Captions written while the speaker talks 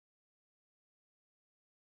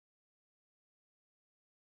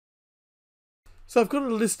So I've got a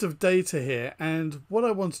list of data here, and what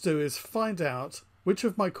I want to do is find out which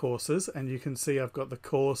of my courses, and you can see I've got the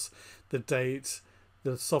course, the date,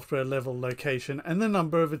 the software level, location, and the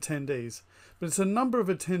number of attendees. But it's a number of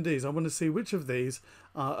attendees. I want to see which of these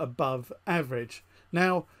are above average.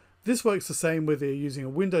 Now, this works the same whether you're using a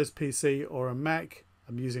Windows PC or a Mac.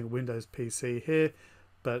 I'm using a Windows PC here,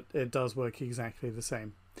 but it does work exactly the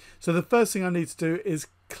same. So the first thing I need to do is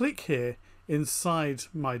click here inside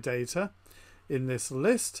my data. In this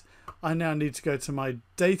list, I now need to go to my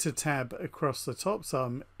data tab across the top. So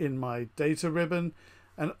I'm in my data ribbon,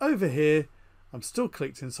 and over here, I'm still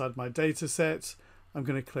clicked inside my data set. I'm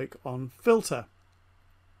going to click on filter.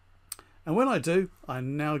 And when I do, I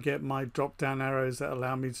now get my drop down arrows that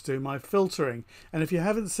allow me to do my filtering. And if you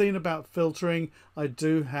haven't seen about filtering, I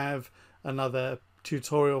do have another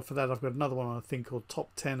tutorial for that. I've got another one I think called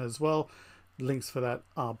Top 10 as well. Links for that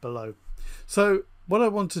are below. So what I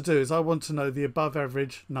want to do is I want to know the above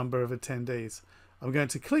average number of attendees. I'm going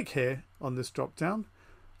to click here on this drop down.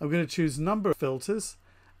 I'm going to choose number of filters,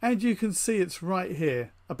 and you can see it's right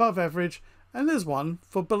here, above average, and there's one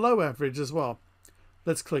for below average as well.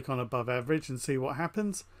 Let's click on above average and see what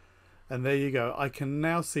happens. And there you go. I can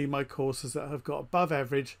now see my courses that have got above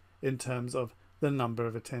average in terms of the number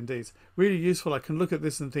of attendees. Really useful. I can look at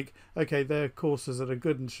this and think, okay, there are courses that are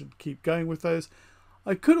good and should keep going with those.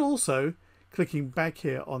 I could also, clicking back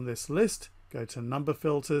here on this list, go to number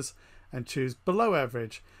filters and choose below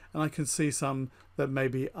average, and I can see some that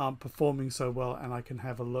maybe aren't performing so well, and I can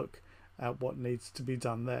have a look at what needs to be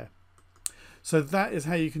done there. So that is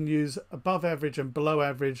how you can use above average and below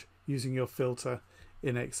average using your filter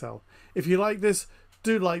in Excel. If you like this,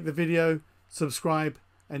 do like the video, subscribe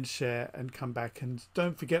and share, and come back. And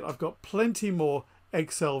don't forget, I've got plenty more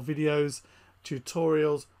Excel videos,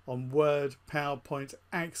 tutorials on Word, PowerPoint,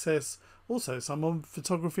 Access, also some on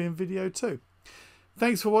photography and video too.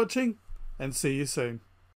 Thanks for watching, and see you soon.